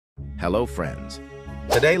Hello, friends.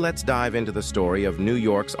 Today, let's dive into the story of New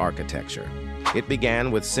York's architecture. It began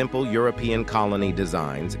with simple European colony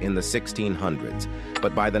designs in the 1600s,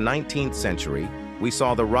 but by the 19th century, we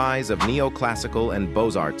saw the rise of neoclassical and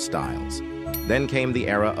Beaux-Arts styles. Then came the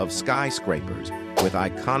era of skyscrapers, with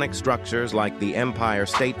iconic structures like the Empire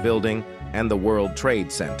State Building and the World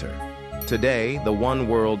Trade Center. Today, the One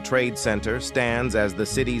World Trade Center stands as the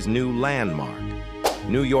city's new landmark.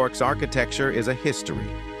 New York's architecture is a history,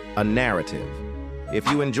 a narrative. If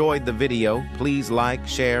you enjoyed the video, please like,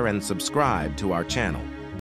 share, and subscribe to our channel.